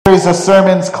series of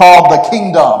sermons called The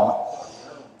Kingdom.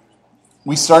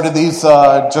 We started these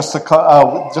just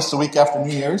a week after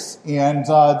New Year's, and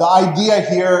the idea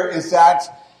here is that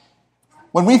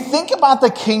when we think about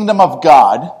the kingdom of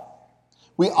God,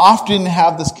 we often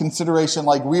have this consideration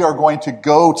like we are going to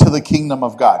go to the kingdom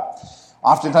of God.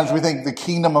 Oftentimes we think the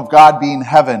kingdom of God being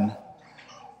heaven.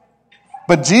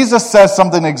 But Jesus says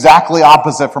something exactly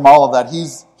opposite from all of that.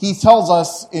 He tells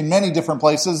us in many different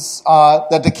places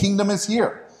that the kingdom is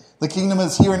here. The kingdom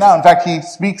is here now. In fact, he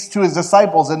speaks to his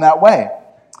disciples in that way.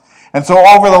 And so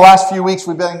over the last few weeks,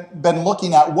 we've been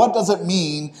looking at what does it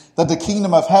mean that the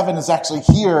kingdom of heaven is actually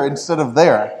here instead of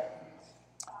there.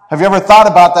 Have you ever thought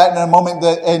about that in a moment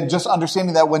and just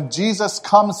understanding that when Jesus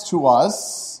comes to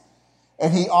us,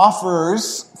 and he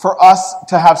offers for us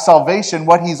to have salvation,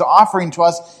 what he's offering to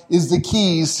us is the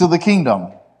keys to the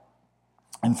kingdom.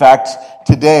 In fact,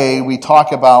 today we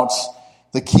talk about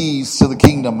the keys to the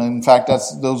kingdom. In fact,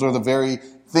 those are the very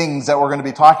things that we're going to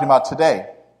be talking about today.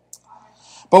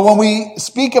 But when we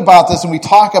speak about this and we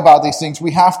talk about these things,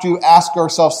 we have to ask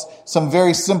ourselves some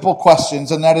very simple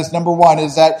questions. And that is, number one,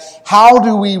 is that how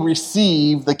do we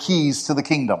receive the keys to the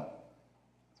kingdom?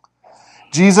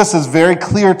 Jesus is very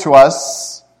clear to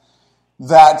us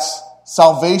that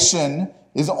salvation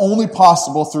is only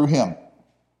possible through him.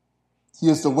 He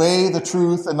is the way, the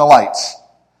truth, and the light.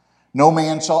 No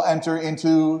man shall enter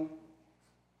into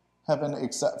heaven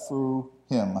except through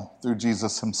him, through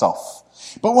Jesus himself.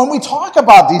 But when we talk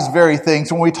about these very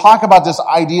things, when we talk about this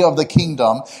idea of the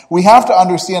kingdom, we have to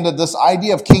understand that this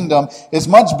idea of kingdom is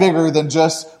much bigger than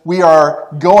just we are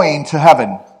going to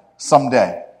heaven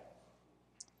someday.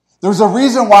 There's a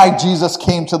reason why Jesus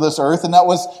came to this earth, and that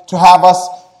was to have us,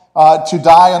 to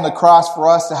die on the cross for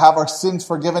us, to have our sins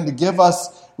forgiven, to give us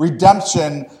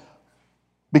redemption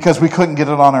because we couldn't get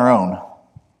it on our own.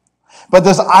 But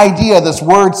this idea, this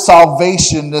word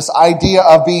salvation, this idea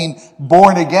of being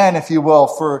born again, if you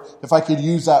will, if I could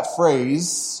use that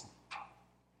phrase,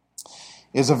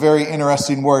 is a very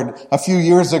interesting word. A few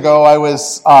years ago, I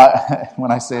was,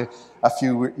 when I say a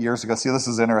few years ago, see, this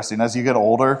is interesting. As you get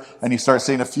older and you start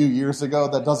saying a few years ago,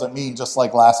 that doesn't mean just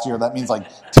like last year. That means like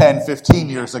 10, 15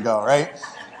 years ago, right?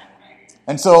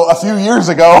 And so a few years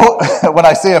ago, when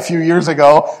I say a few years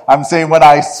ago, I'm saying when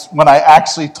I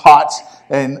actually taught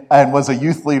and was a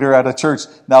youth leader at a church.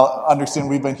 Now, understand,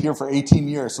 we've been here for 18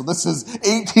 years. So this is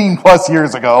 18 plus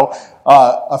years ago,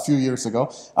 a few years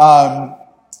ago.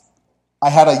 I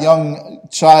had a young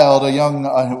child,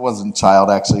 it wasn't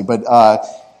child actually, but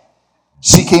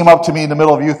she came up to me in the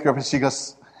middle of youth group and she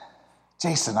goes,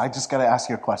 "Jason, I just got to ask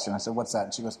you a question." I said, "What's that?"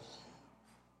 And she goes,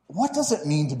 "What does it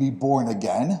mean to be born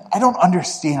again? I don't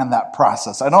understand that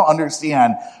process. I don't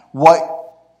understand what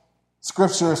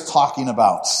Scripture is talking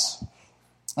about."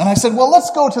 And I said, well, let's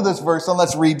go to this verse and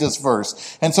let's read this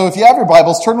verse. And so if you have your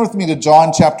Bibles, turn with me to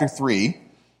John chapter 3.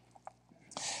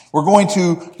 We're going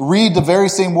to read the very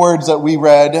same words that we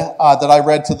read, that I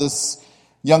read to this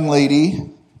young lady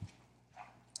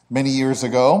many years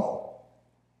ago.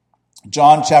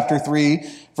 John chapter 3,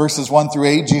 verses 1 through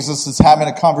 8. Jesus is having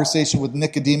a conversation with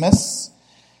Nicodemus.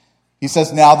 He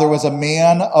says, "Now there was a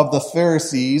man of the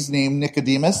Pharisees named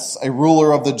Nicodemus, a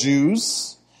ruler of the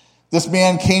Jews. This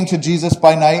man came to Jesus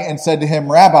by night and said to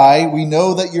him, 'Rabbi, we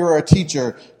know that you are a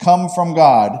teacher come from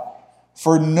God,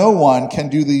 for no one can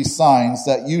do these signs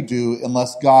that you do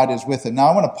unless God is with him.'" Now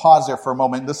I want to pause there for a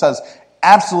moment. This has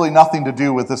absolutely nothing to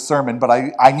do with this sermon, but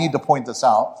I need to point this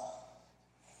out.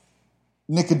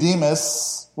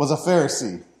 Nicodemus was a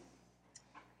Pharisee.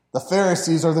 The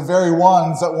Pharisees are the very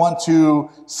ones that want to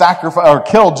sacrifice or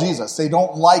kill Jesus. They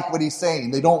don't like what he's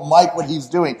saying. They don't like what he's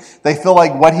doing. They feel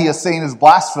like what he is saying is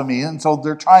blasphemy, and so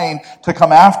they're trying to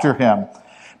come after him.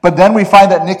 But then we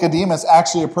find that Nicodemus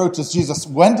actually approaches Jesus.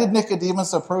 When did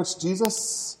Nicodemus approach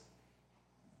Jesus?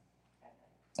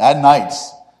 At night.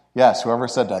 Yes, whoever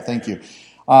said that, thank you.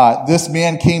 This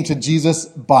man came to Jesus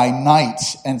by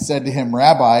night and said to him,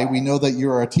 "Rabbi, we know that you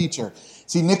are a teacher."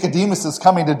 See, Nicodemus is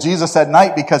coming to Jesus at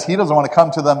night because he doesn't want to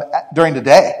come to them during the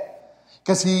day.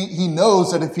 Because he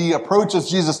knows that if he approaches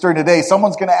Jesus during the day,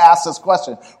 someone's going to ask this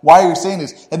question. Why are you saying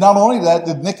this? And not only that,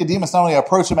 did Nicodemus not only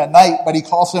approach him at night, but he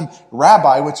calls him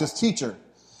Rabbi, which is teacher.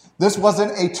 This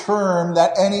wasn't a term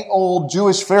that any old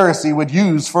Jewish Pharisee would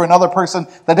use for another person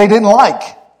that they didn't like.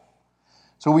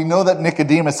 So we know that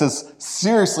Nicodemus is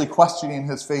seriously questioning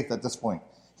his faith at this point.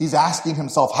 He's asking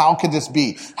himself, how can this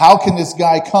be? How can this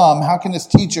guy come? How can this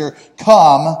teacher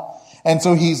come? And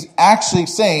so he's actually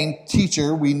saying,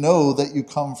 "Teacher, we know that you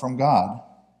come from God.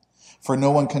 For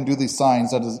no one can do these signs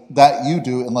that you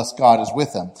do unless God is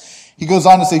with him." He goes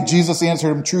on to say, Jesus answered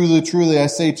him, truly, truly, I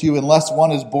say to you, unless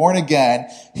one is born again,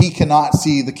 he cannot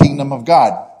see the kingdom of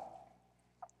God.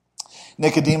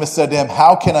 Nicodemus said to him,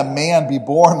 how can a man be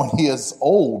born when he is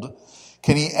old?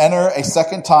 Can he enter a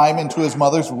second time into his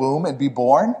mother's womb and be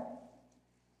born?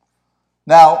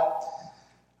 Now,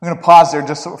 I'm going to pause there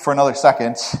just for another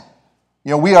second.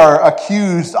 We are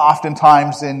accused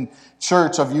oftentimes in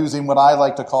church of using what I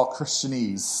like to call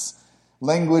Christianese,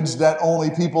 language that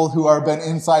only people who have been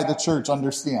inside the church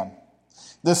understand.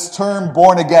 This term,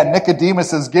 born again,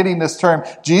 Nicodemus is getting this term.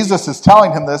 Jesus is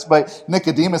telling him this, but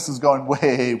Nicodemus is going,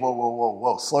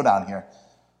 whoa, slow down here.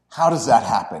 How does that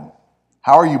happen?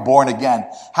 How are you born again?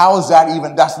 How is that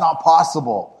even? That's not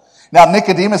possible. Now,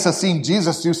 Nicodemus has seen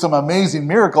Jesus do some amazing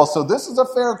miracles, so this is a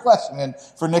fair question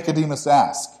for Nicodemus to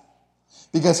ask.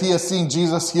 Because he has seen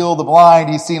Jesus heal the blind,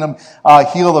 he's seen him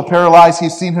heal the paralyzed,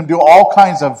 he's seen him do all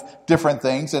kinds of different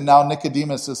things, and now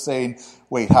Nicodemus is saying,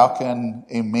 wait, how can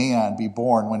a man be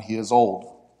born when he is old?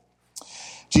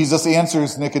 Jesus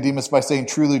answers Nicodemus by saying,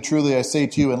 truly, truly, I say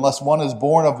to you, unless one is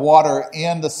born of water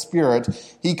and the Spirit,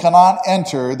 he cannot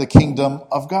enter the kingdom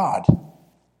of God. Do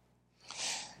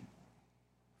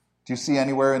you see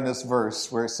anywhere in this verse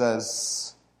where it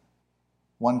says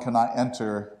one cannot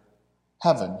enter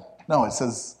heaven? No, it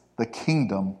says the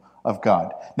kingdom of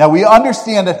God. Now, we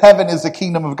understand that heaven is the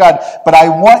kingdom of God, but I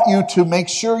want you to make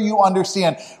sure you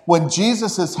understand when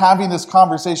Jesus is having this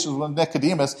conversation with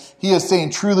Nicodemus, he is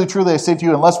saying, truly, truly, I say to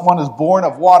you, unless one is born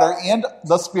of water and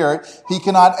the Spirit, he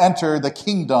cannot enter the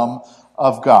kingdom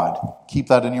of God. Keep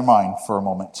that in your mind for a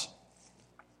moment.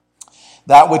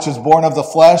 That which is born of the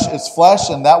flesh is flesh,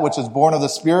 and that which is born of the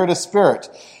Spirit is spirit.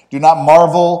 Do not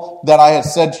marvel that I have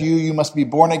said to you, you must be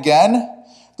born again.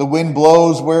 The wind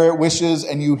blows where it wishes,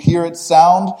 and you hear its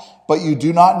sound, but you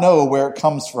do not know where it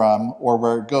comes from or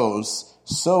where it goes.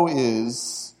 So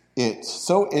is it.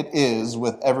 So it is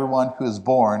with everyone who is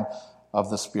born of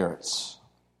the Spirit.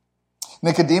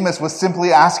 Nicodemus was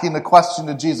simply asking the question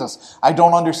to Jesus, I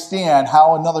don't understand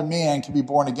how another man can be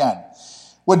born again.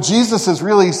 What Jesus is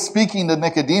really speaking to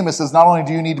Nicodemus is not only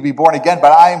do you need to be born again,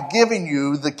 but I am giving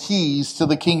you the keys to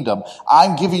the kingdom.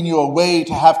 I'm giving you a way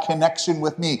to have connection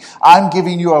with me. I'm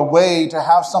giving you a way to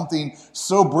have something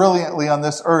so brilliantly on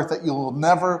this earth that you will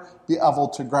never be able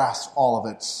to grasp all of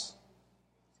it.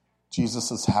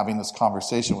 Jesus is having this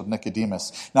conversation with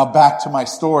Nicodemus. Now back to my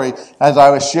story. As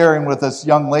I was sharing with this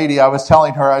young lady, I was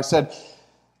telling her, I said,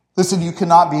 listen, you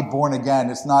cannot be born again.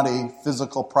 It's not a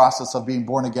physical process of being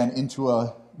born again into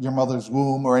your mother's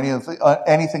womb or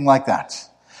anything like that.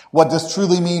 What this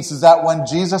truly means is that when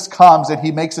Jesus comes and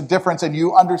he makes a difference and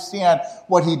you understand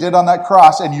what he did on that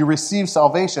cross and you receive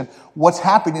salvation, what's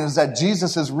happening is that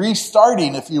Jesus is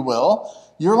restarting, if you will,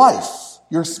 your life,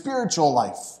 your spiritual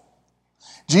life.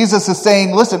 Jesus is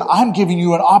saying, listen, I'm giving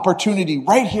you an opportunity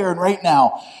right here and right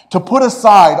now to put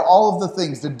aside all of the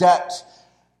things, the debt,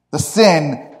 the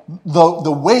sin,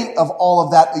 the weight of all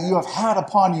of that you have had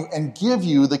upon you, and give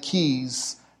you the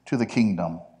keys to the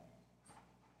kingdom.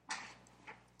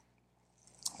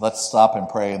 Let's stop and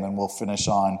pray, and then we'll finish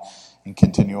on and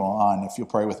continue on. If you'll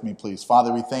pray with me, please.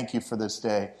 Father, we thank you for this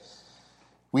day.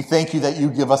 We thank you that you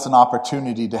give us an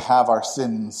opportunity to have our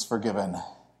sins forgiven.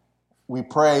 We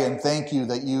pray and thank you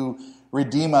that you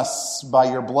redeem us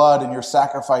by your blood and your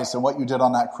sacrifice and what you did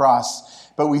on that cross.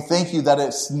 But we thank you that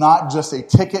it's not just a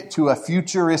ticket to a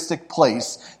futuristic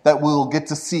place that we'll get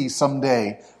to see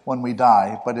someday when we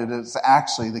die, but it is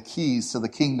actually the keys to the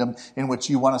kingdom in which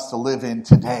you want us to live in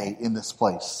today in this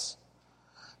place.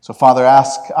 So, Father,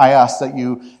 I ask that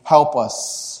you help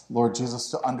us, Lord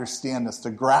Jesus, to understand this,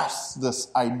 to grasp this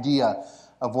idea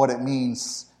of what it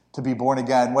means to be born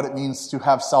again, what it means to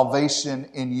have salvation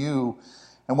in you,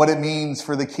 and what it means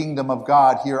for the kingdom of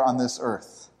God here on this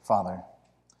earth, Father.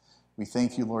 We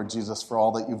thank you, Lord Jesus, for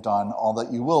all that you've done, all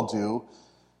that you will do.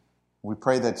 We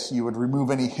pray that you would remove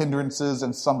any hindrances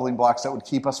and stumbling blocks that would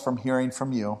keep us from hearing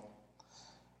from you.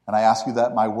 And I ask you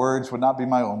that my words would not be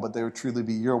my own, but they would truly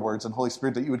be your words. And Holy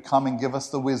Spirit, that you would come and give us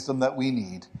the wisdom that we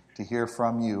need to hear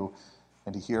from you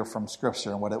and to hear from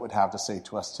Scripture and what it would have to say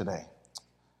to us today.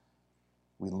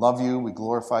 We love you, we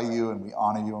glorify you, and we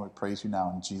honor you, and we praise you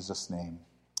now in Jesus' name.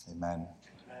 Amen.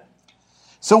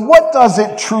 So what does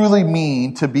it truly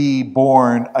mean to be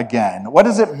born again? What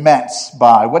is it meant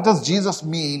by? What does Jesus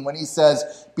mean when he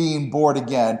says being born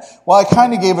again? Well, I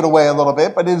kind of gave it away a little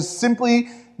bit, but it is simply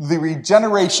the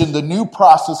regeneration, the new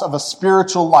process of a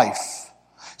spiritual life.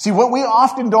 See, what we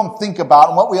often don't think about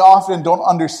and what we often don't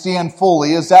understand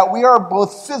fully is that we are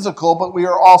both physical, but we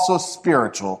are also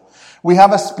spiritual. We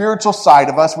have a spiritual side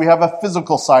of us, we have a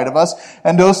physical side of us,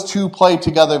 and those two play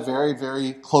together very,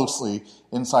 very closely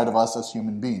inside of us as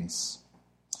human beings.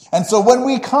 And so when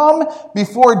we come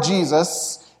before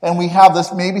Jesus, and we have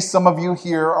this, maybe some of you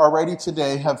here already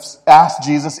today have asked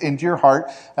Jesus into your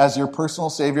heart as your personal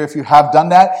Savior. If you have done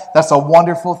that, that's a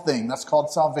wonderful thing. That's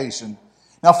called salvation.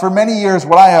 Now, for many years,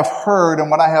 what I have heard and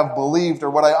what I have believed or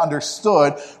what I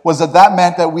understood was that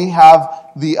meant that we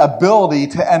have the ability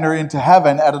to enter into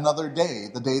heaven at another day,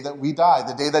 the day that we die,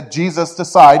 the day that Jesus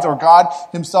decides, or God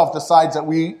himself decides that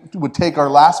we would take our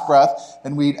last breath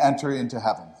and we'd enter into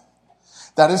heaven.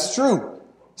 That is true.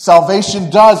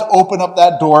 Salvation does open up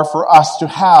that door for us to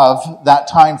have that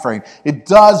time frame. It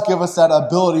does give us that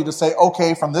ability to say,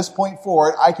 okay, from this point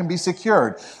forward, I can be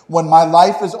secured. When my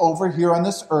life is over here on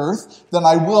this earth, then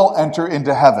I will enter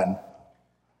into heaven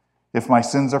if my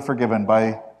sins are forgiven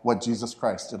by what Jesus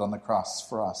Christ did on the cross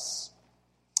for us.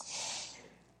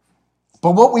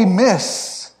 But what we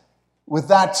miss with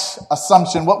that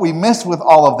assumption, what we miss with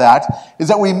all of that is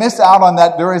that we miss out on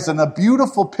that there is a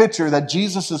beautiful picture that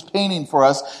Jesus is painting for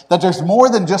us, that there's more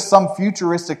than just some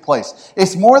futuristic place.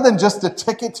 It's more than just a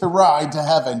ticket to ride to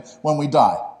heaven when we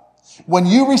die. When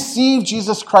you receive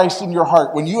Jesus Christ in your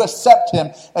heart, when you accept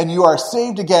him and you are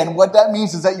saved again, what that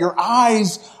means is that your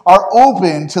eyes are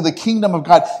open to the kingdom of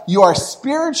God. You are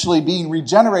spiritually being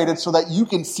regenerated so that you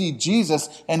can see Jesus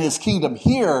and his kingdom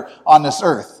here on this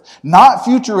earth. Not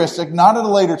futuristic, not at a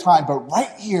later time, but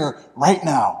right here, right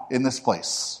now, in this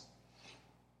place.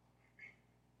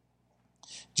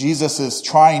 Jesus is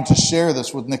trying to share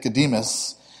this with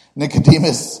Nicodemus.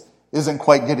 Nicodemus isn't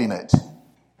quite getting it.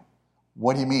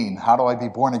 What do you mean? How do I be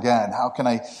born again? How can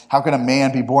a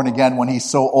man be born again when he's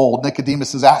so old?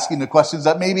 Nicodemus is asking the questions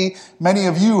that maybe many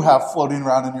of you have floating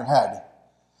around in your head.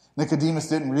 Nicodemus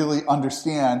didn't really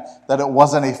understand that it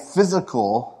wasn't a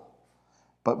physical,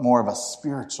 but more of a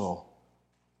spiritual.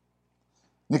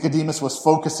 Nicodemus was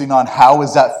focusing on how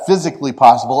is that physically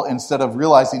possible instead of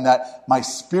realizing that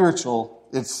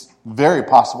it's very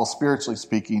possible, spiritually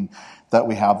speaking, that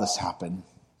we have this happen.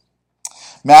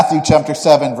 Matthew chapter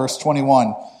 7, verse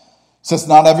 21 says,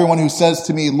 "Not everyone who says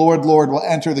to me, 'Lord, Lord,' will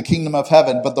enter the kingdom of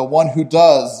heaven, but the one who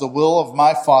does the will of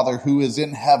my Father who is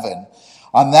in heaven.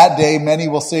 On that day, many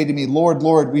will say to me, 'Lord,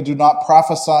 Lord, we do not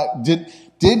prophesy,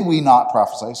 did we not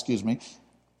prophesy,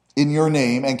 in your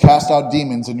name and cast out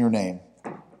demons in your name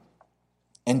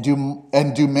and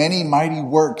do many mighty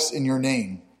works in your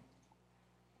name?'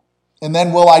 And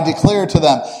then will I declare to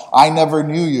them, 'I never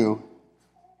knew you.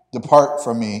 Depart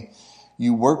from me,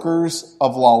 you workers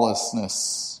of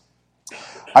lawlessness.'"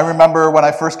 I remember when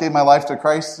I first gave my life to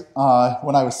Christ,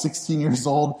 when I was 16 years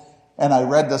old, and I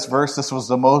read this verse. This was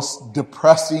the most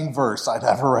depressing verse I'd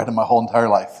ever read in my whole entire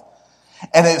life.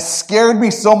 And it scared me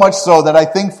so much so that I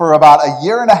think for about a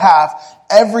year and a half,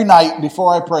 every night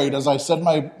before I prayed, as I said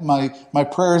my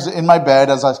prayers in my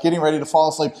bed, as I was getting ready to fall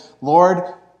asleep, "Lord,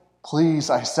 please,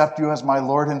 I accept you as my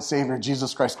Lord and Savior,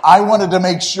 Jesus Christ." I wanted to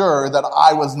make sure that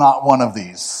I was not one of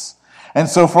these. And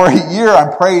so for a year,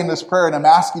 I'm praying this prayer and I'm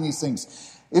asking these things.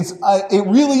 It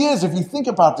really is, if you think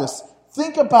about this,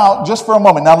 think about just for a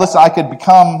moment. Now listen, I could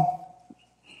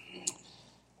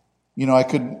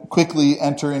quickly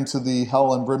enter into the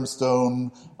hell and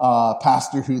brimstone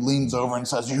pastor who leans over and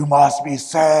says, "You must be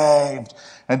saved,"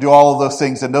 and do all of those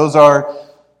things. And those are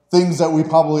things that we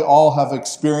probably all have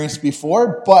experienced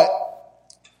before. But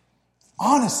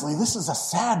honestly, this is a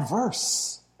sad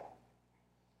verse.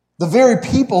 The very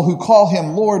people who call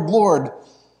him Lord, Lord,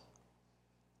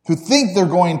 who think they're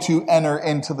going to enter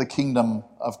into the kingdom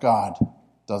of God,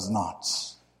 does not.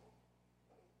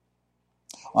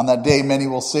 "On that day, many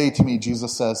will say to me,"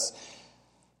 Jesus says,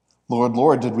 "Lord,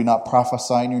 Lord, did we not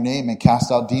prophesy in your name and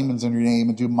cast out demons in your name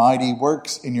and do mighty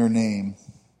works in your name?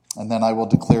 And then I will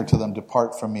declare to them,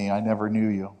 'Depart from me, I never knew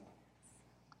you.'"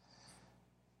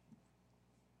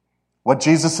 What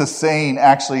Jesus is saying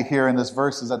actually here in this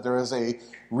verse is that there is a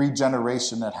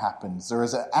regeneration that happens. There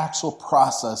is an actual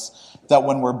process that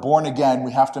when we're born again,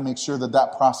 we have to make sure that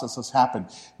that process has happened.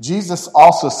 Jesus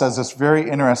also says this very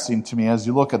interesting to me. As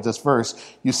you look at this verse,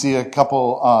 you see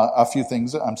a few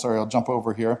things. I'm sorry, I'll jump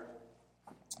over here.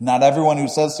 "Not everyone who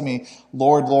says to me,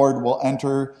 'Lord, Lord,' will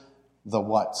enter the"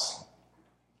 what?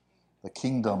 "The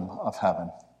kingdom of heaven."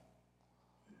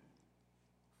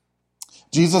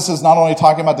 Jesus is not only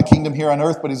talking about the kingdom here on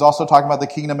earth, but he's also talking about the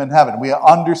kingdom in heaven. We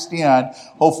understand,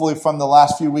 hopefully from the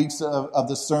last few weeks of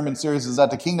this sermon series, is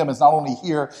that the kingdom is not only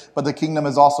here, but the kingdom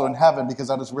is also in heaven, because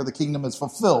that is where the kingdom is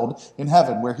fulfilled, in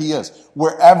heaven, where he is.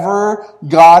 Wherever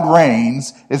God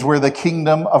reigns is where the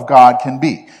kingdom of God can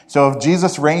be. So if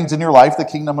Jesus reigns in your life, the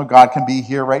kingdom of God can be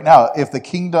here right now. If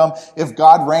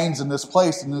God reigns in this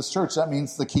place, in this church, that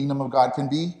means the kingdom of God can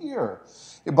be here.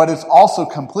 but it's also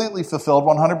completely fulfilled,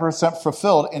 100%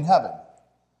 fulfilled in heaven,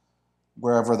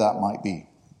 wherever that might be.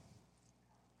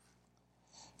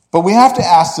 But we have to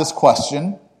ask this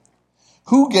question: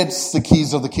 who gets the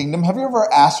keys of the kingdom? Have you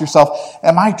ever asked yourself,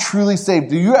 am I truly saved?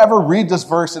 Do you ever read this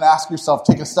verse and ask yourself,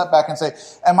 take a step back and say,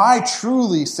 am I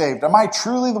truly saved? Am I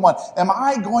truly the one? Am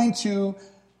I going to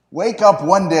wake up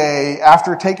one day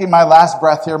after taking my last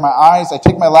breath here, I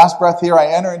take my last breath here, I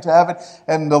enter into heaven,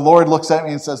 and the Lord looks at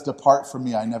me and says, depart from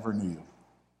me, I never knew you.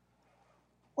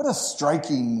 What a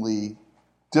strikingly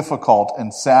difficult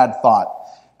and sad thought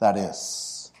that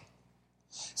is.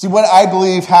 See, what I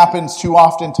believe happens too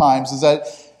oftentimes is that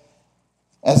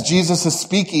as Jesus is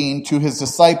speaking to his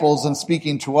disciples and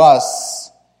speaking to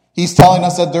us, he's telling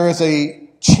us that there is a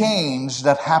change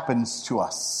that happens to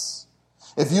us.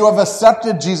 If you have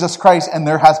accepted Jesus Christ and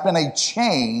there has been a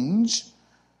change,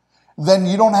 then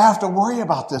you don't have to worry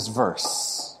about this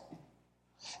verse.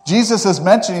 Jesus is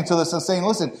mentioning to this and saying,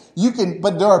 listen,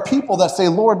 but there are people that say,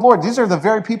 Lord, Lord. These are the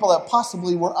very people that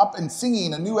possibly were up and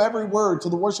singing and knew every word to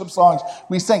the worship songs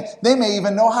we sang. They may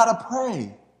even know how to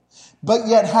pray. But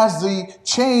yet has the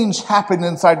change happened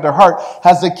inside their heart?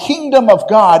 Has the kingdom of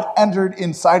God entered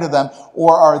inside of them,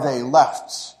 or are they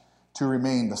left to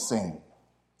remain the same?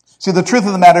 See, the truth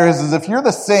of the matter is if you're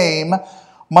the same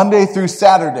Monday through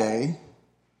Saturday,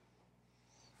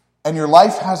 and your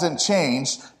life hasn't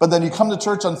changed, but then you come to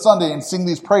church on Sunday and sing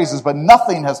these praises, but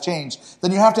nothing has changed,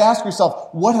 then you have to ask yourself,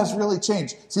 what has really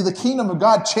changed? See, the kingdom of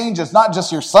God changes not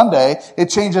just your Sunday, it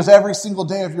changes every single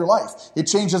day of your life. It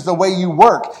changes the way you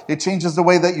work. It changes the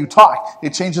way that you talk.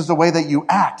 It changes the way that you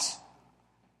act.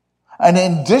 And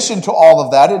in addition to all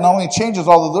of that, it not only changes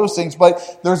all of those things,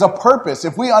 but there's a purpose.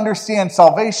 If we understand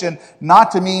salvation not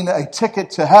to mean a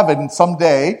ticket to heaven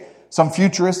someday, some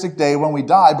futuristic day when we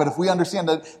die, but if we understand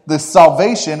that the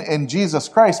salvation in Jesus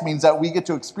Christ means that we get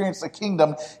to experience the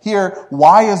kingdom here,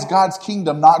 why is God's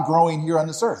kingdom not growing here on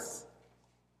this earth?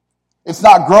 It's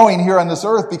not growing here on this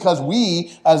earth because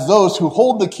we, as those who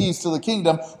hold the keys to the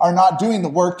kingdom, are not doing the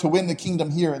work to win the kingdom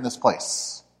here in this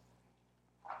place.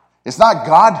 It's not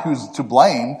God who's to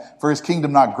blame for his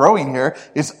kingdom not growing here.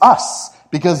 It's us.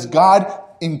 Because God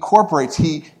incorporates,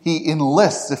 he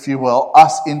enlists, if you will,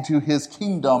 us into his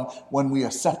kingdom when we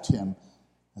accept him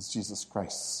as Jesus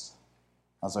Christ,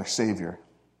 as our Savior.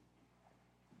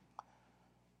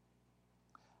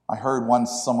 I heard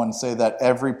once someone say that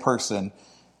every person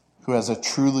who has a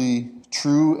true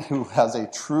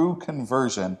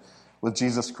conversion with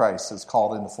Jesus Christ is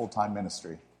called into full-time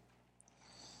ministry.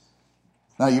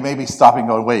 Now, you may be stopping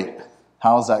going, wait,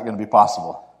 how is that going to be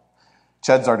possible?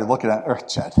 Chaz is already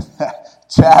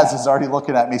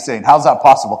looking at me saying, how's that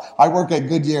possible? I work at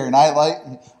Goodyear and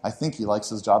I think he likes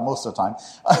his job most of the time.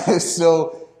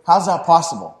 So, how's that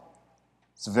possible?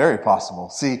 It's very possible.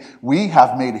 See, we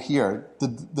have made it here.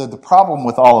 The problem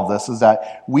with all of this is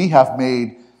that we have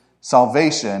made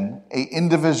salvation an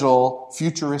individual,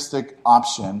 futuristic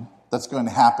option that's going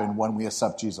to happen when we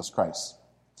accept Jesus Christ.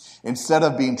 Instead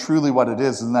of being truly what it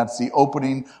is, and that's the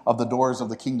opening of the doors of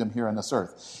the kingdom here on this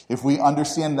earth. If we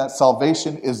understand that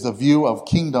salvation is the view of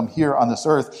kingdom here on this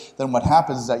earth, then what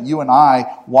happens is that you and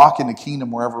I walk in the kingdom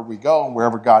wherever we go and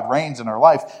wherever God reigns in our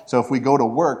life. So if we go to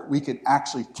work, we can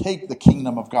actually take the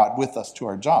kingdom of God with us to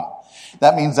our job.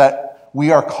 That means that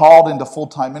we are called into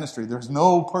full-time ministry. There's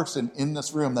no person in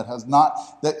this room that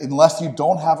unless you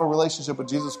don't have a relationship with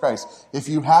Jesus Christ, if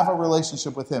you have a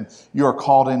relationship with him, you are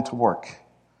called into work.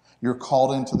 You're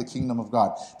called into the kingdom of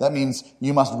God. That means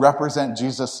you must represent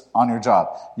Jesus on your job.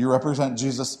 You represent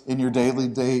Jesus in your daily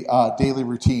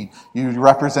routine. You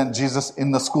represent Jesus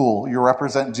in the school. You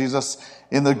represent Jesus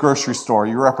in the grocery store.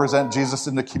 You represent Jesus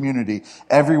in the community.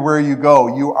 Everywhere you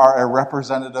go, you are a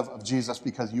representative of Jesus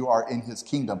because you are in his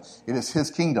kingdom. It is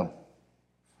his kingdom.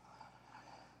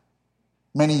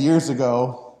 Many years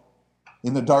ago,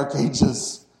 in the dark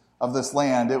ages of this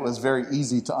land, it was very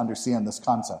easy to understand this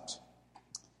concept.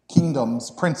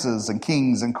 Kingdoms, princes, and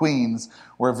kings and queens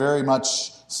were very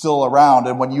much still around.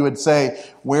 And when you would say,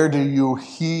 where do you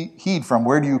heed from?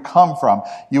 Where do you come from?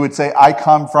 You would say, I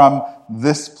come from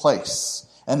this place.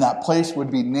 And that place would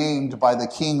be named by the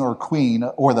king or queen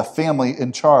or the family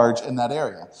in charge in that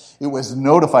area. It was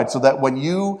notified so that when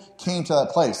you came to that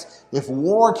place, if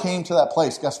war came to that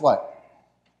place, guess what?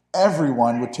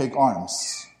 Everyone would take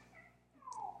arms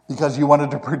because you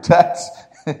wanted to protect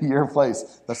your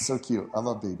place. That's so cute. I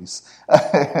love babies.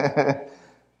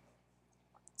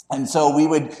 And so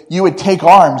you would take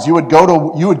arms. You would go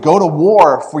to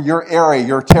war for your area,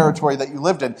 your territory that you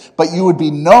lived in, but you would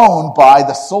be known by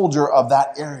the soldier of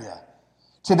that area.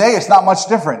 Today, it's not much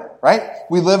different, right?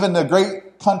 We live in the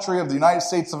great country of the United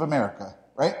States of America,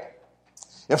 right?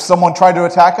 If someone tried to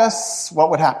attack us, what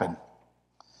would happen?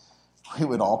 We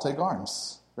would all take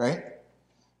arms, right?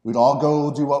 We'd all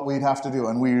go do what we'd have to do,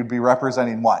 and we would be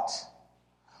representing what?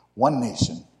 One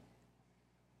nation.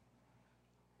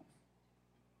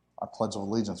 Our Pledge of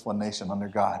Allegiance, one nation under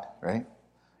God, right?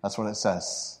 That's what it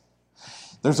says.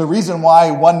 There's a reason why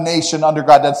one nation under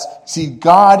God.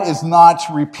 God is not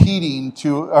repeating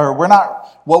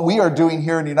what we are doing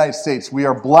here in the United States. We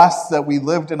are blessed that we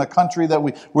lived in a country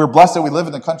we're blessed that we live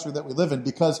in the country that we live in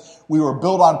because we were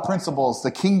built on principles,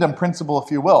 the kingdom principle, if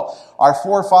you will. Our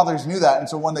forefathers knew that, and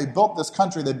so when they built this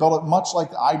country, they built it much like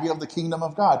the idea of the kingdom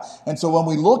of God. And so when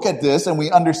we look at this and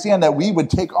we understand that we would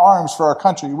take arms for our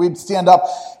country, we'd stand up,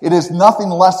 it is nothing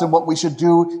less than what we should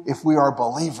do if we are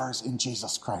believers in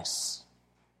Jesus Christ.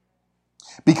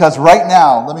 Because right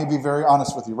now, let me be very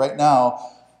honest with you, right now,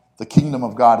 the kingdom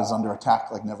of God is under attack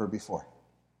like never before.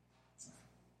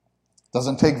 It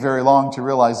doesn't take very long to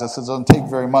realize this. It doesn't take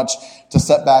very much to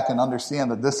sit back and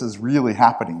understand that this is really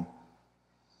happening.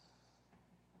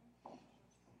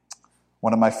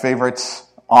 One of my favorite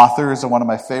authors and one of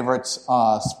my favorite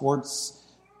sports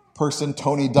person,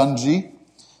 Tony Dungy.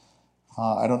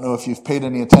 I don't know if you've paid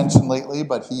any attention lately,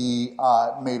 but he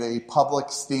made a public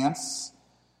stance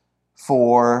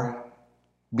for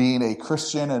being a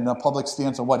Christian and a public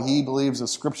stance on what he believes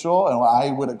is scriptural, and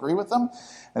I would agree with him.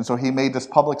 And so he made this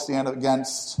public stand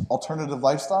against alternative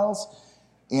lifestyles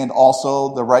and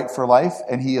also the right for life,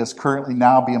 and he is currently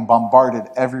now being bombarded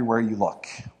everywhere you look.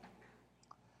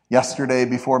 Yesterday,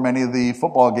 before many of the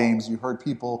football games, you heard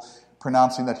people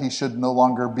pronouncing that he should no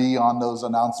longer be on those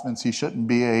announcements. He shouldn't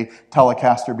be a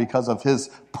telecaster because of his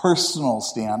personal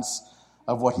stance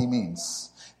of what he means.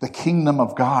 The kingdom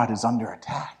of God is under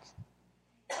attack.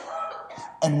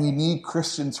 And we need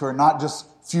Christians who are not just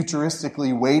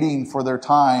futuristically waiting for their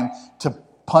time to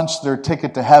punch their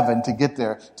ticket to heaven to get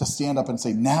there, to stand up and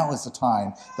say, now is the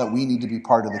time that we need to be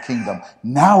part of the kingdom.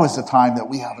 Now is the time that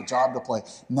we have a job to play.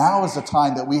 Now is the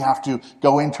time that we have to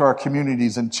go into our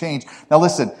communities and change. Now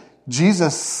listen,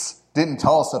 Jesus didn't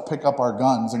tell us to pick up our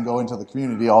guns and go into the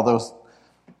community, although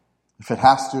if it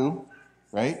has to,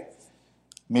 right?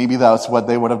 Maybe that's what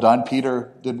they would have done.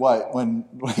 Peter did what? When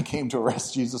he came to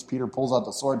arrest Jesus, Peter pulls out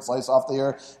the sword, slices off the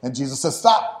ear, and Jesus says,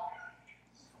 stop!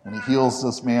 And he heals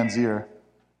this man's ear.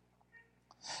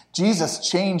 Jesus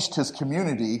changed his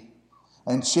community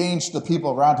and changed the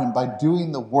people around him by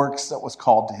doing the works that was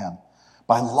called to him,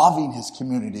 by loving his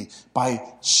community, by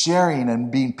sharing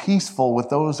and being peaceful with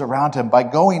those around him, by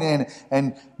going in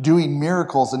and doing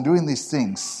miracles and doing these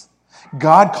things.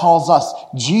 God calls us,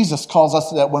 Jesus calls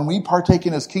us that when we partake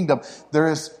in his kingdom, there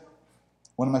is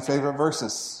one of my favorite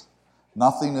verses.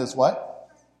 Nothing is what?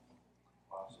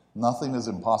 Nothing is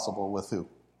impossible with who?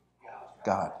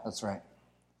 God. That's right.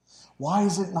 Why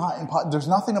is it not impossible? There's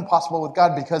nothing impossible with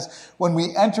God because when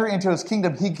we enter into his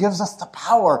kingdom, he gives us the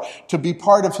power to be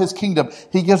part of his kingdom.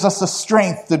 He gives us the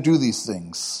strength to do these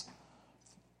things.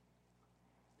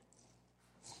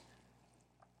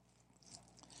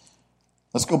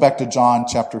 Let's go back to John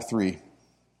chapter 3.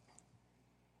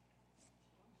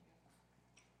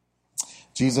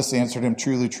 Jesus answered him,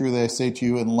 truly, truly, I say to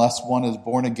you, unless one is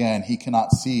born again, he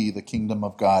cannot see the kingdom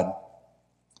of God.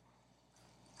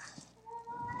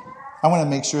 I want to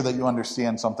make sure that you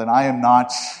understand something. I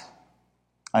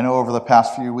know over the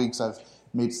past few weeks I've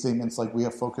made statements like we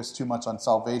have focused too much on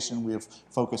salvation. We have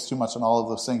focused too much on all of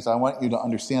those things. I want you to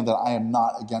understand that I am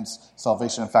not against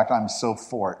salvation. In fact, I'm so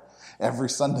for it. Every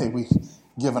Sunday we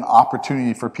give an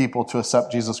opportunity for people to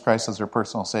accept Jesus Christ as their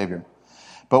personal Savior.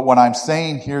 But what I'm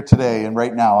saying here today and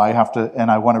right now, I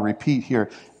want to repeat here,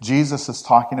 Jesus is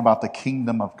talking about the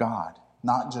kingdom of God,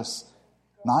 not just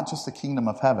the kingdom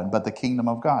of heaven, but the kingdom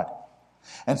of God.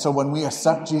 And so when we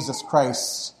accept Jesus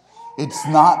Christ, it's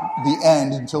not the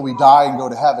end until we die and go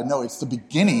to heaven. No, it's the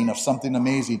beginning of something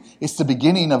amazing. It's the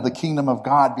beginning of the kingdom of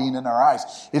God being in our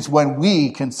eyes. It's when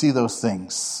we can see those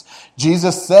things.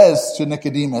 Jesus says to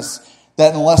Nicodemus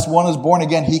that unless one is born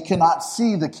again, he cannot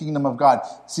see the kingdom of God.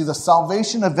 See, the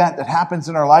salvation event that happens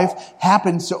in our life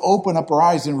happens to open up our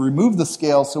eyes and remove the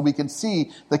scales so we can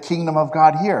see the kingdom of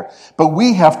God here. But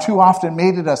we have too often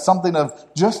made it as something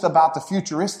of just about the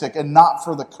futuristic and not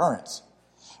for the current.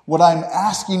 What I'm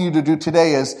asking you to do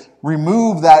today is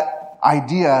remove that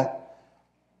idea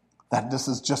that this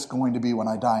is just going to be when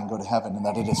I die and go to heaven, and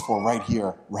that it is for right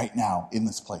here, right now, in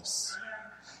this place.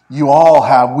 We all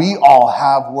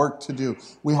have work to do.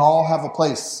 We all have a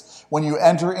place. When you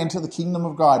enter into the kingdom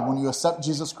of God, when you accept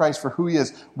Jesus Christ for who he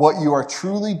is, what you are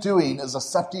truly doing is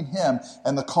accepting him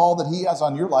and the call that he has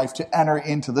on your life to enter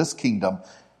into this kingdom.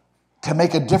 to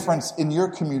make a difference in your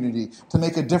community, to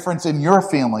make a difference in your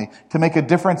family, to make a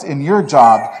difference in your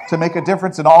job, to make a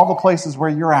difference in all the places where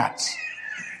you're at.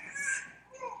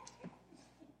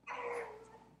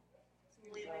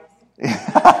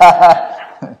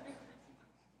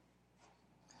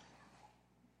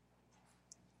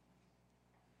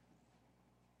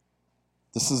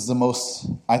 This is the most,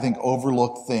 I think,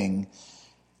 overlooked thing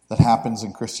that happens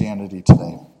in Christianity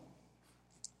today.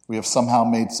 We have somehow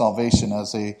made salvation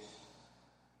as a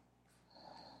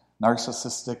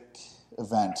narcissistic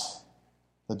event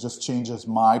that just changes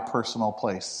my personal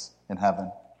place in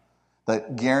heaven,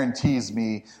 that guarantees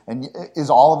me. And is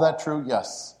all of that true?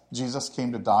 Yes. Jesus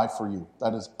came to die for you.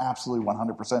 That is absolutely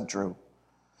 100% true.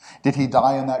 Did he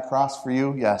die on that cross for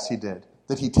you? Yes, he did.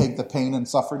 Did he take the pain and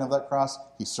suffering of that cross?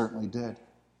 He certainly did.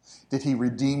 Did he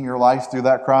redeem your life through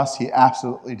that cross? He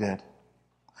absolutely did.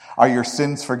 Are your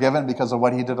sins forgiven because of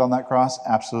what he did on that cross?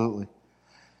 Absolutely.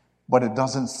 But it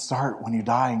doesn't start when you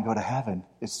die and go to heaven.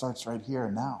 It starts right here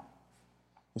and now.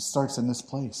 It starts in this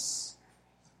place.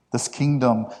 This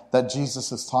kingdom that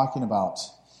Jesus is talking about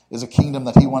is a kingdom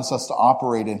that he wants us to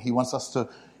operate in. He wants us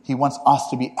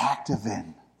to be active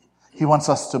in. He wants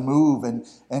us to move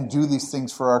and do these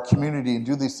things for our community and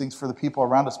do these things for the people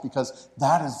around us, because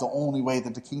that is the only way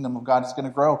that the kingdom of God is going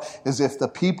to grow, is if the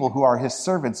people who are his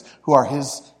servants, who are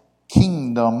his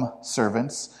kingdom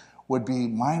servants, would be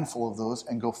mindful of those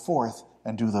and go forth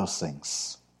and do those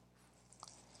things.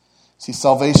 See,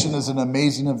 salvation is an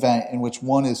amazing event in which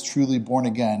one is truly born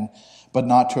again, but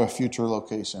not to a future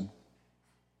location.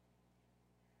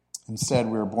 Instead,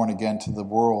 we are born again to the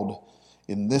world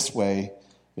in this way,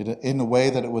 in the way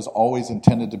that it was always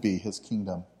intended to be, his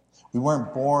kingdom. We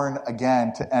weren't born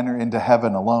again to enter into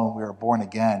heaven alone. We were born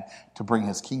again to bring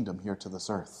his kingdom here to this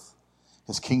earth.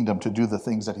 His kingdom to do the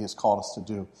things that he has called us to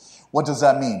do. What does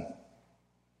that mean?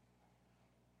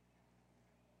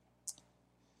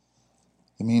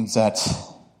 It means that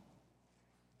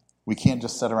we can't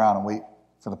just sit around and wait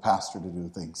for the pastor to do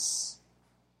things.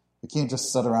 We can't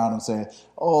just sit around and say,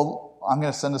 oh, I'm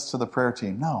going to send this to the prayer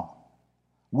team. No.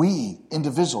 We,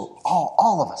 individuals,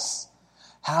 all of us,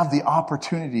 have the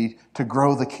opportunity to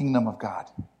grow the kingdom of God.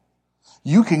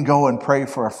 You can go and pray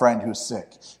for a friend who's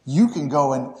sick. You can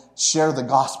go and share the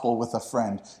gospel with a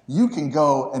friend. You can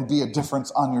go and be a difference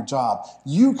on your job.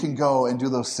 You can go and do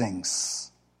those things.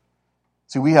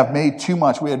 See, we have made too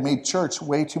much. We had made church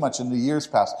way too much in the years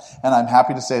past. And I'm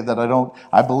happy to say that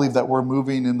I believe that we're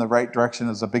moving in the right direction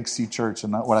as a Big C church.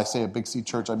 And when I say a Big C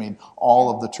church, I mean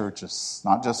all of the churches,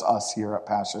 not just us here at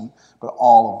Passion, but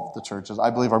all of the churches. I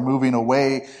believe are moving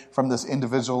away from this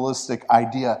individualistic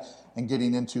idea and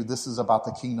getting into this is about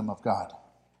the kingdom of God.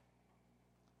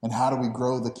 And how do we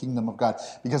grow the kingdom of God?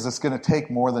 Because it's going to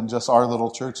take more than just our little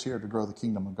church here to grow the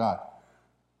kingdom of God.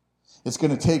 It's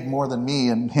going to take more than me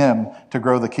and him to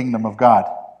grow the kingdom of God.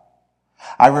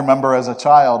 I remember as a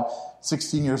child,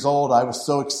 16 years old, I was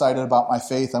so excited about my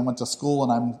faith. I went to school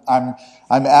and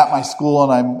I'm at my school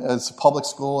and it's a public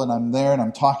school and I'm there and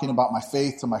I'm talking about my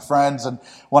faith to my friends, and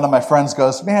one of my friends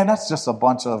goes, "Man, that's just a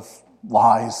bunch of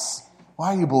lies.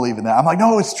 Why are you believing that?" I'm like,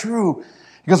 "No, it's true."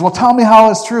 He goes, "Well, tell me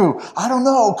how it's true." "I don't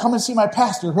know. Come and see my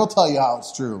pastor. He'll tell you how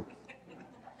it's true."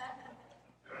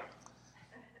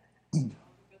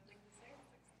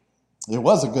 It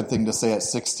was a good thing to say at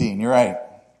 16. You're right.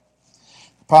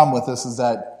 The problem with this is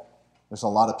that there's a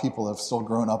lot of people that have still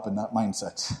grown up in that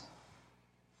mindset.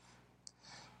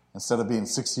 Instead of being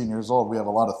 16 years old, we have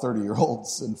a lot of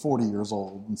 30-year-olds and 40 years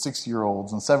old and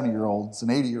 60-year-olds and 70-year-olds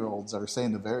and 80-year-olds that are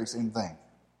saying the very same thing.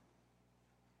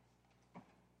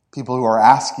 People who are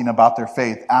asking about their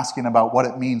faith, asking about what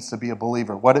it means to be a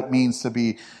believer, what it means to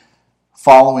be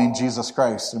following Jesus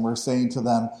Christ. And we're saying to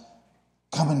them,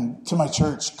 come to my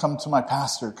church, come to my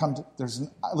pastor,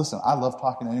 listen, I love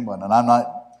talking to anyone, and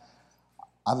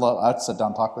I'd sit down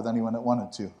and talk with anyone that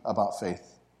wanted to about faith.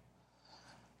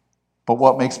 But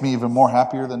what makes me even more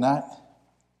happier than that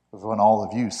is when all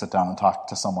of you sit down and talk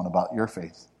to someone about your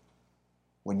faith.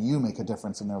 When you make a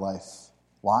difference in their life.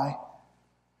 Why?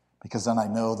 Because then I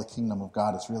know the kingdom of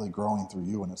God is really growing through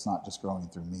you, and it's not just growing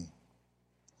through me.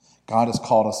 God has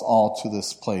called us all to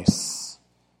this place.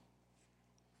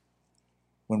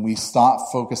 When we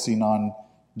stop focusing on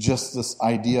just this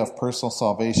idea of personal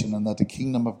salvation and that the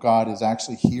kingdom of God is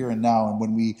actually here and now, and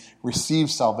when we receive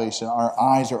salvation, our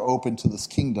eyes are open to this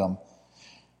kingdom,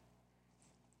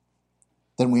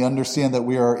 then we understand that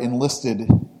we are enlisted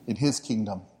in his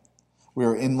kingdom. We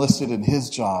are enlisted in his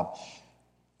job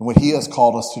and what he has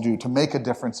called us to do, to make a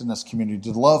difference in this community,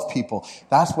 to love people.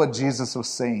 That's what Jesus was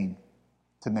saying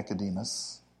to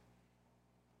Nicodemus.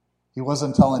 He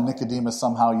wasn't telling Nicodemus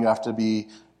somehow you have to be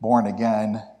born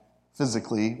again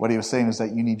physically. What he was saying is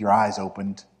that you need your eyes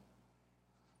opened.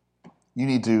 You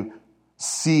need to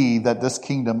see that this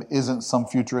kingdom isn't some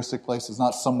futuristic place. It's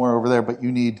not somewhere over there, but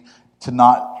you need to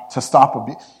stop.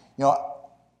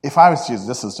 If I was Jesus,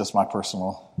 this is just my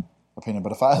personal opinion,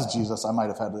 but if I was Jesus, I might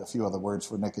have had a few other words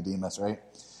for Nicodemus, right?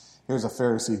 Here's a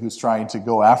Pharisee who's trying to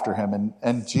go after him,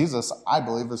 and Jesus, I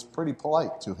believe, is pretty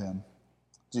polite to him.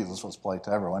 Jesus was polite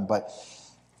to everyone, but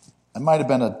it might have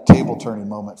been a table-turning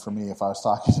moment for me if I was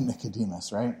talking to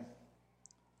Nicodemus, right?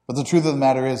 But the truth of the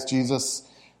matter is, Jesus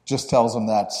just tells him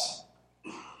that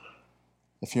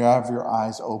if you have your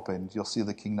eyes opened, you'll see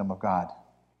the kingdom of God.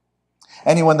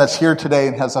 Anyone that's here today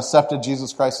and has accepted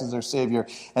Jesus Christ as their Savior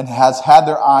and has had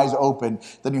their eyes open,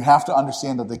 then you have to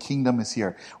understand that the kingdom is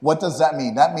here. What does that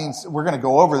mean? That means, we're going to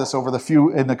go over this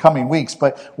in the coming weeks,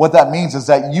 but what that means is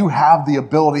that you have the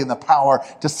ability and the power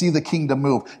to see the kingdom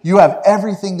move. You have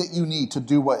everything that you need to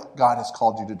do what God has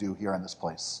called you to do here in this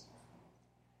place.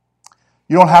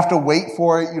 You don't have to wait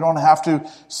for it. You don't have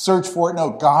to search for it.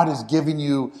 No, God is giving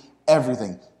you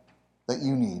everything that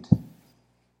you need.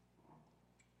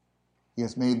 He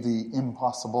has made the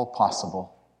impossible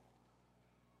possible.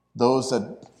 Those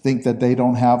that think that they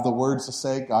don't have the words to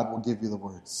say, God will give you the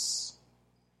words.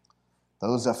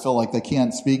 Those that feel like they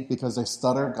can't speak because they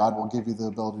stutter, God will give you the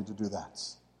ability to do that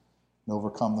and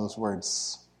overcome those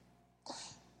words.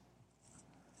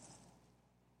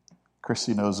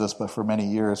 Christy knows this, but for many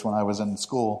years when I was in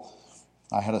school,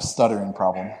 I had a stuttering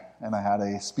problem and I had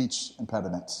a speech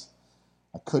impediment.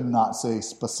 I could not say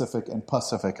specific and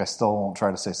pacific. I still won't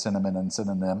try to say cinnamon and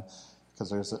synonym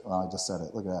because I just said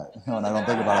it. Look at that. When I don't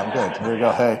think about it, I'm good. Here we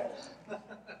go. Hey.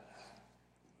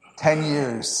 10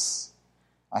 years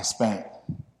I spent.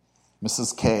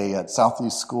 Mrs. K at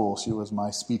Southeast School, she was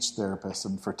my speech therapist.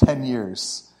 And for 10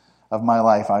 years of my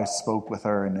life, I spoke with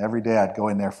her. And every day I'd go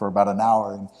in there for about an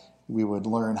hour and we would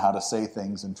learn how to say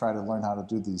things and try to learn how to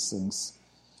do these things.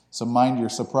 So mind you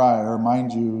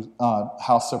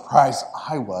how surprised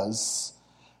I was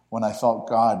when I felt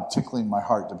God tickling my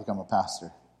heart to become a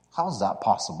pastor. How is that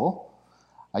possible?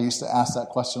 I used to ask that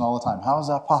question all the time. How is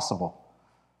that possible?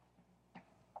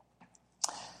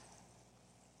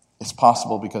 It's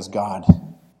possible because God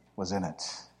was in it.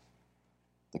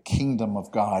 The kingdom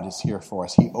of God is here for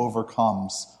us. He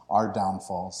overcomes our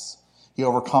downfalls. He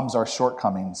overcomes our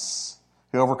shortcomings.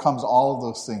 He overcomes all of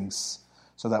those things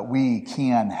so that we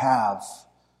can have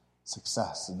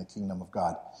success in the kingdom of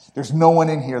God. There's no one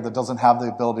in here that doesn't have the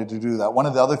ability to do that. One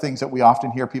of the other things that we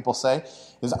often hear people say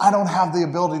is, I don't have the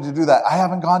ability to do that. I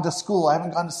haven't gone to school. I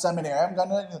haven't gone to seminary.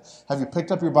 Have you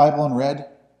picked up your Bible and read?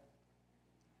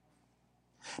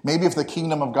 Maybe if the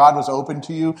kingdom of God was open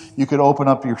to you, you could open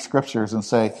up your scriptures and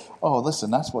say, oh,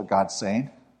 listen, that's what God's saying.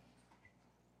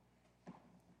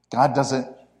 God doesn't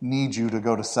need you to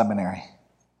go to seminary.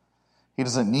 He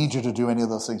doesn't need you to do any of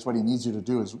those things. What he needs you to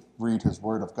do is read his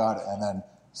word of God and then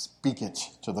speak it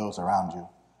to those around you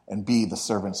and be the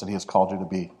servants that he has called you to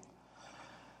be.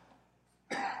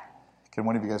 Can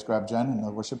one of you guys grab Jen and the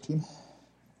worship team?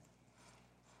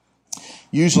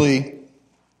 Usually,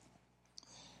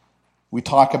 we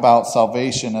talk about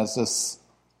salvation as this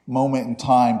moment in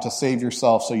time to save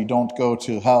yourself so you don't go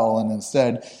to hell and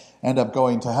instead end up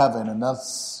going to heaven, and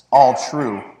that's all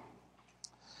true.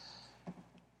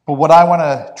 But what I want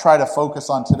to try to focus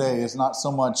on today is not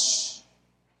so much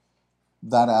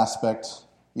that aspect,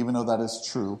 even though that is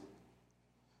true.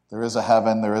 There is a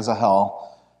heaven, there is a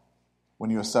hell.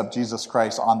 When you accept Jesus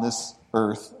Christ on this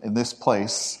earth, in this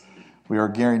place, we are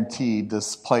guaranteed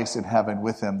this place in heaven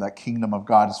with him. That kingdom of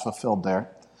God is fulfilled there.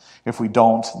 If we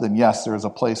don't, then yes, there is a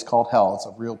place called hell. It's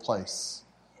a real place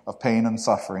of pain and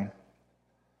suffering.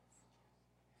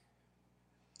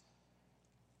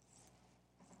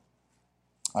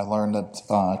 I learned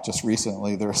that just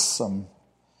recently there's some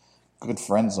good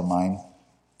friends of mine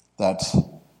that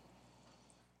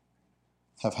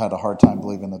have had a hard time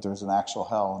believing that there's an actual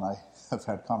hell, and I have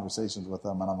had conversations with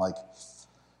them, and I'm like,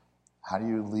 how do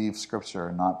you leave Scripture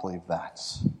and not believe that?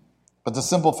 But the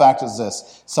simple fact is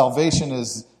this: salvation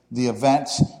is the event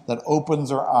that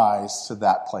opens our eyes to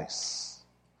that place.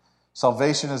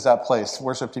 Salvation is that place.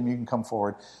 Worship team, you can come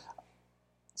forward.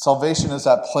 Salvation is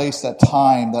that place, that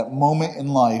time, that moment in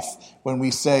life when we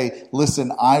say,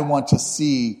 listen, I want to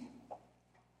see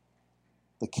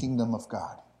the kingdom of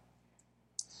God.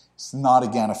 It's not,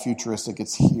 again, a futuristic,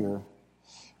 it's here.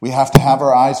 We have to have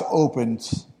our eyes opened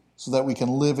so that we can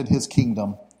live in his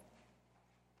kingdom.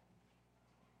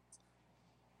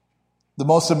 The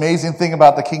most amazing thing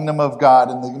about the kingdom of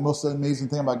God and the most amazing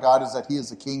thing about God is that he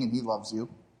is the king and he loves you.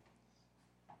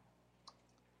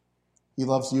 He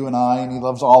loves you and I, and he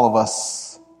loves all of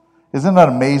us. Isn't that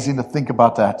amazing to think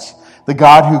about that? The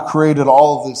God who created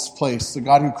all of this place, the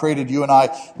God who created you and I,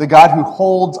 the God who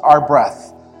holds our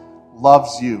breath,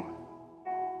 loves you.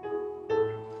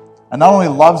 And not only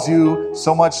loves you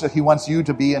so much that he wants you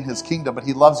to be in his kingdom, but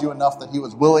he loves you enough that he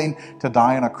was willing to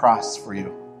die on a cross for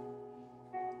you.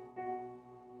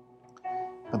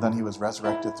 But then he was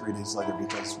resurrected 3 days later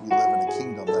because we live in a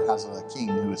kingdom that has a king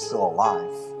who is still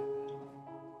alive.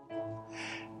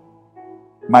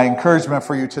 My encouragement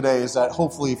for you today is that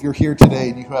hopefully if you're here today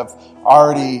and you have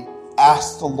already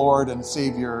asked the Lord and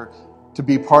Savior to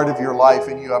be part of your life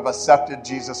and you have accepted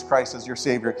Jesus Christ as your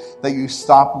Savior, that you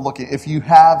stop looking. If you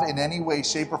have in any way,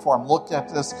 shape, or form looked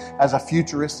at this as a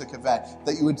futuristic event,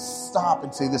 that you would stop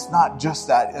and say, this is not just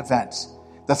that event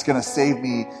that's going to save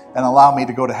me and allow me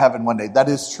to go to heaven one day. That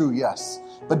is true, yes.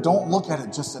 But don't look at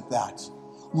it just at that.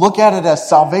 Look at it as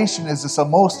salvation is this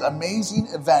most amazing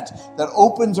event that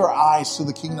opens our eyes to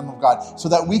the kingdom of God so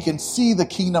that we can see the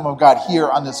kingdom of God here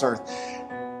on this earth.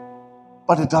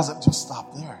 But it doesn't just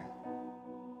stop there.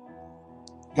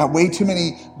 Got way too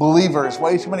many believers,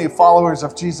 way too many followers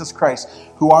of Jesus Christ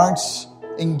who aren't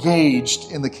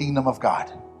engaged in the kingdom of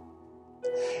God.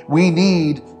 We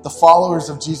need the followers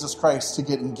of Jesus Christ to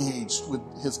get engaged with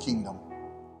his kingdom,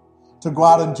 to go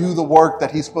out and do the work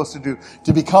that he's supposed to do,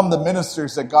 to become the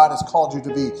ministers that God has called you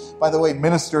to be. By the way,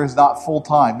 minister is not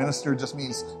full-time. Minister just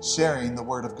means sharing the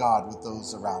word of God with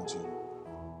those around you.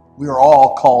 We are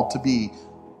all called to be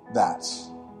that.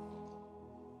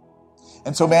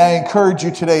 And so may I encourage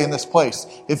you today in this place,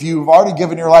 if you've already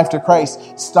given your life to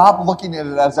Christ, stop looking at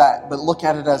it as that, but look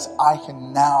at it as I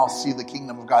can now see the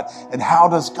kingdom of God. And how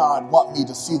does God want me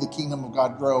to see the kingdom of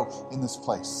God grow in this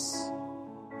place?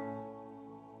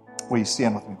 Will you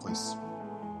stand with me, please?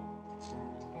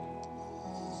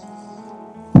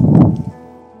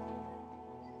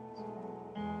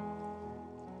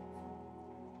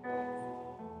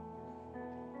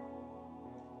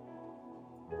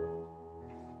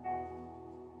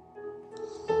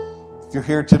 If you're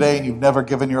here today and you've never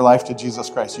given your life to Jesus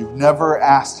Christ, you've never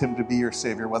asked him to be your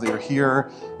Savior, whether you're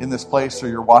here in this place or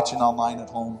you're watching online at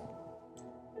home,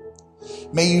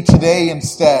 may you today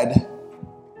instead,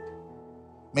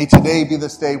 may today be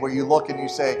this day where you look and you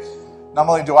say, not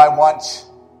only do I want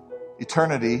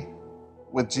eternity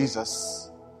with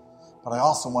Jesus, but I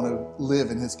also want to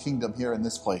live in his kingdom here in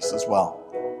this place as well.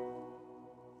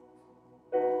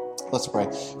 Let's pray.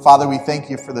 Father, we thank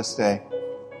you for this day.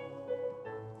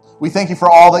 We thank you for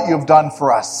all that you have done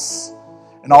for us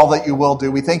and all that you will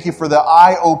do. We thank you for the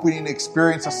eye-opening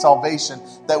experience of salvation,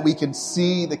 that we can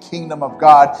see the kingdom of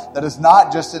God that is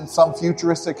not just in some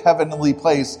futuristic heavenly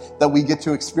place that we get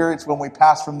to experience when we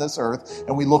pass from this earth.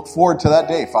 And we look forward to that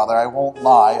day, Father. I won't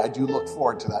lie. I do look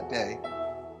forward to that day.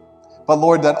 But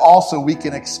Lord, that also we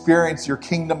can experience your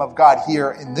kingdom of God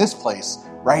here in this place,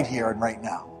 right here and right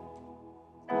now.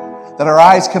 That our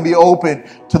eyes can be open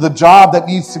to the job that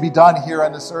needs to be done here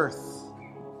on this earth.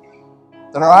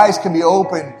 That our eyes can be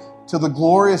open to the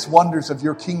glorious wonders of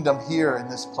your kingdom here in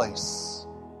this place.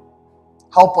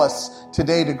 Help us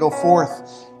today to go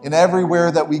forth in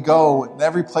everywhere that we go, in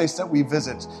every place that we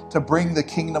visit, to bring the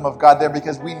kingdom of God there,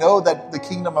 because we know that the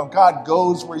kingdom of God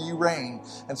goes where you reign.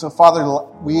 And so, Father,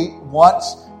 we want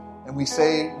and we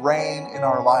say reign in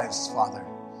our lives, Father,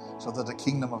 so that the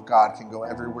kingdom of God can go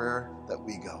everywhere that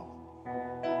we go.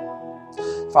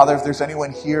 Father, if there's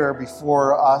anyone here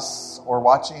before us or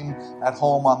watching at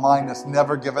home online that's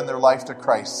never given their life to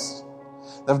Christ,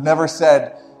 they've never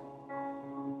said,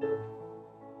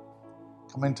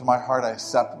 come into my heart, I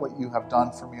accept what you have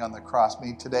done for me on the cross.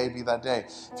 May today be that day.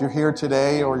 If you're here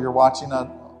today or you're watching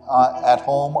at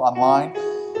home online,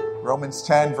 Romans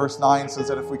 10 verse 9 says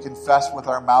that if we confess with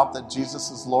our mouth that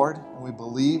Jesus is Lord and we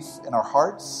believe in our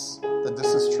hearts that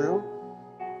this is true,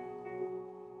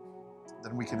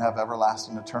 then we can have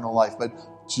everlasting eternal life. But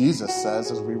Jesus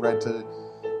says, as we read to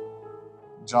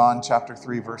John chapter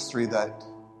 3 verse 3, that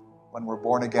when we're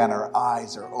born again, our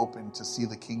eyes are open to see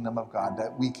the kingdom of God,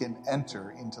 that we can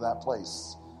enter into that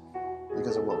place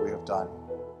because of what we have done.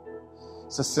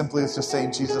 It's as simply as just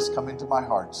saying, Jesus, come into my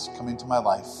heart, come into my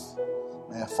life.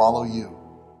 May I follow you.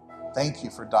 Thank you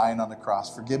for dying on the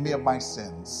cross. Forgive me of my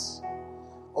sins.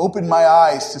 Open my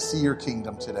eyes to see your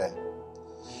kingdom today.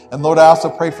 And Lord, I also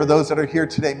pray for those that are here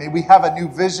today. May we have a new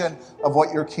vision of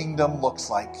what your kingdom looks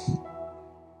like.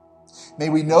 May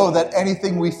we know that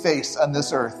anything we face on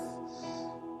this earth,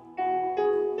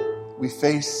 we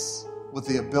face with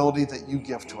the ability that you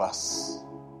give to us,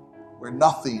 where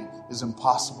nothing is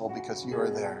impossible because you are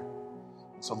there.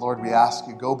 And so, Lord, we ask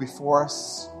you, go before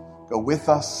us, go with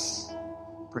us,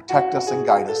 protect us and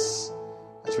guide us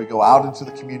as we go out into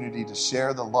the community to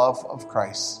share the love of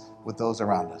Christ with those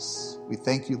around us. We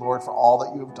thank you, Lord, for all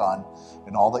that you have done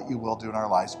and all that you will do in our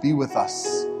lives. Be with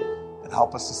us and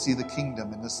help us to see the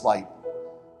kingdom in this light.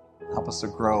 Help us to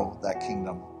grow that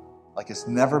kingdom like it's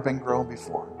never been grown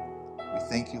before. We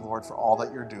thank you, Lord, for all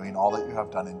that you're doing, all that you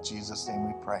have done. In Jesus' name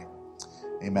we pray.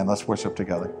 Amen. Let's worship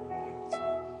together.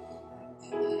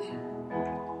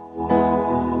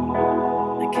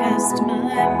 I cast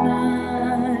my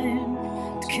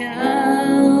mind to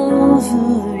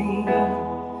Calvary.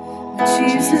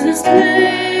 Jesus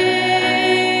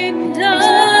paid and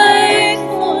died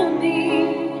for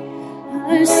me.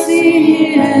 I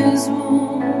see his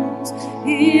wounds,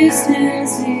 his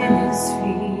hands, his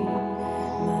feet.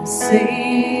 My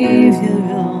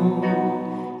Savior on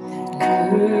that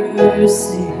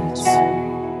cursed tree.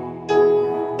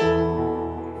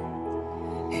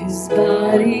 His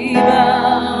body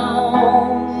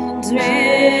bound,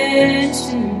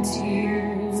 drenched in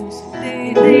tears,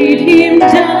 they laid him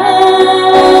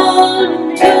down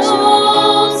in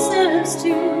Joseph's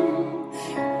tomb.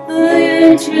 The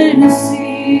entrance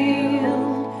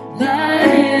sealed by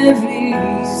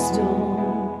heavy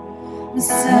stone.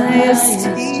 Messiah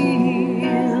still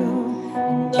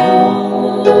and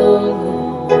all alone.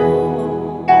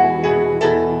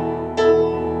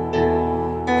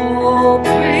 Oh,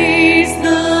 praise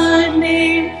the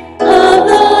name of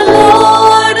the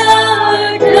Lord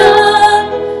our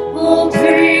God. Oh,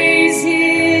 praise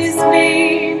his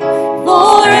name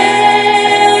forevermore.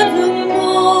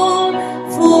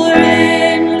 For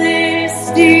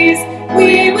endless days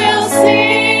we will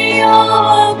sing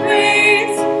your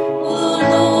praise. Oh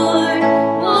Lord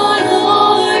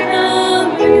our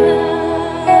God.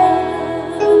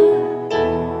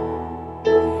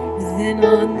 Then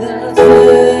on the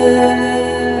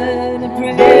third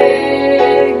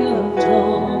break of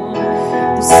dawn,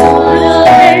 the Son of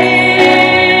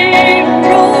Abraham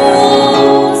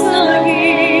rose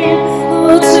again.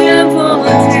 Oh, temple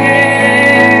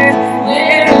dead,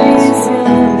 where is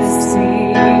your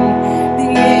sting? The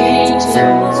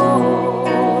angels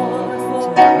roared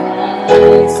for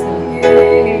Christ the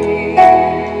King.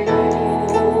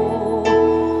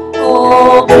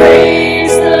 Oh,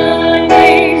 praise the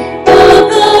name of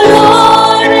the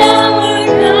Lord our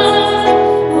God.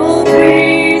 Oh,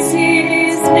 praise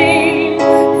his name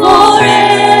forevermore.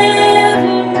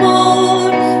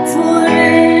 For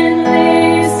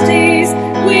endless days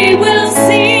we will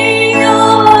sing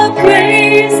your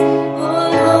praise.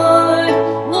 Oh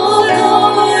Lord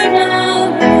our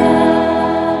God.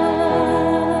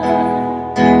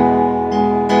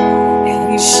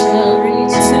 He shall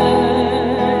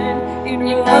return in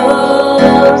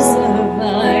robes of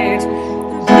light.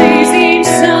 The blazing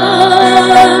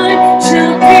sun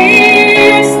shall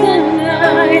pierce the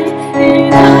night,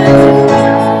 and I will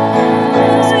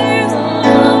rise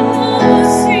on the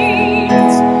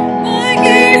seas. My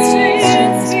gaze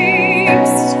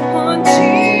fixed on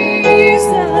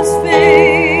Jesus'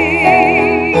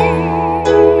 face.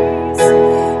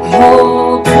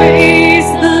 Oh, praise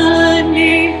the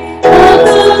name of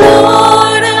the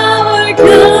Lord our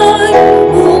God.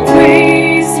 Oh,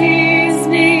 praise his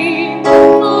name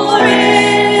forevermore.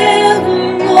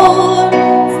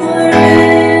 For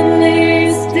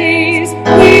endless days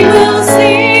we will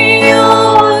sing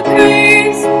your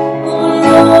praise. Oh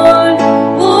Lord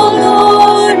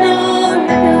our God.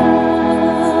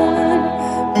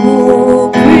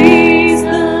 Oh, praise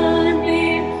the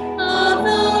name of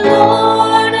the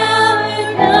Lord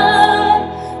our God.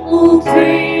 Oh,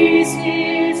 praise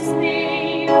his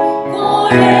name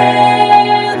forevermore.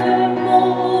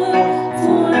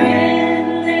 For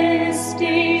endless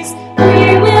days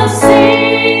we will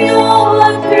sing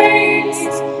your praise.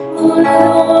 Oh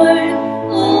Lord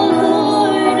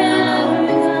our God.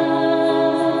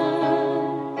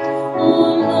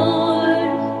 Oh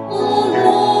Lord our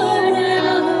God.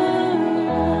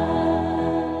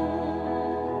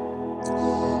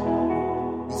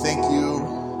 We thank you,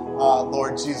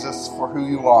 Lord Jesus, for who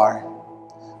you are.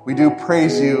 We do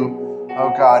praise you,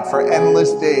 oh God. For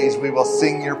endless days we will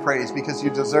sing your praise because you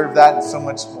deserve that and so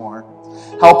much more.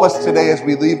 Help us today as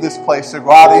we leave this place to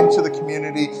go out into the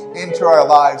community, into our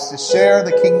lives, to share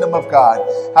the kingdom of God,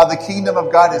 how the kingdom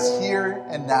of God is here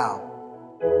and now.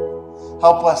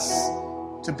 Help us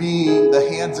to be the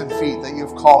hands and feet that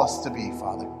you've called us to be,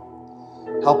 Father.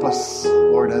 Help us,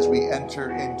 Lord, as we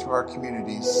enter into our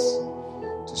communities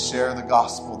to share the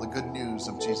gospel, the good news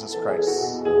of Jesus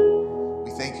Christ.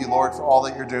 We thank you, Lord, for all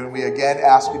that you're doing. We again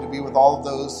ask you to be with all of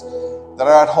those that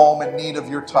are at home in need of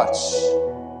your touch,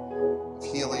 of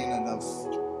healing and of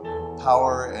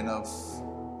power and of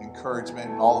encouragement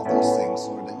and all of those things,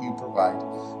 Lord, that you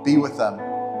provide. Be with them.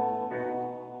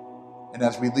 And And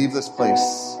as we leave this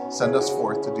place, send us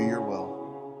forth to do your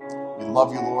will. We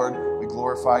love you, Lord. We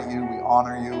glorify you. We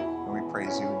honor you. And we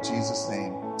praise you. In Jesus'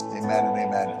 name, amen and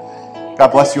amen. God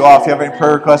bless you all. If you have any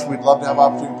prayer requests, we'd love to have an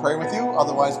opportunity to pray with you.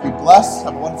 Otherwise, be blessed.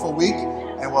 Have a wonderful week.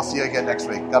 And we'll see you again next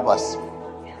week. God bless.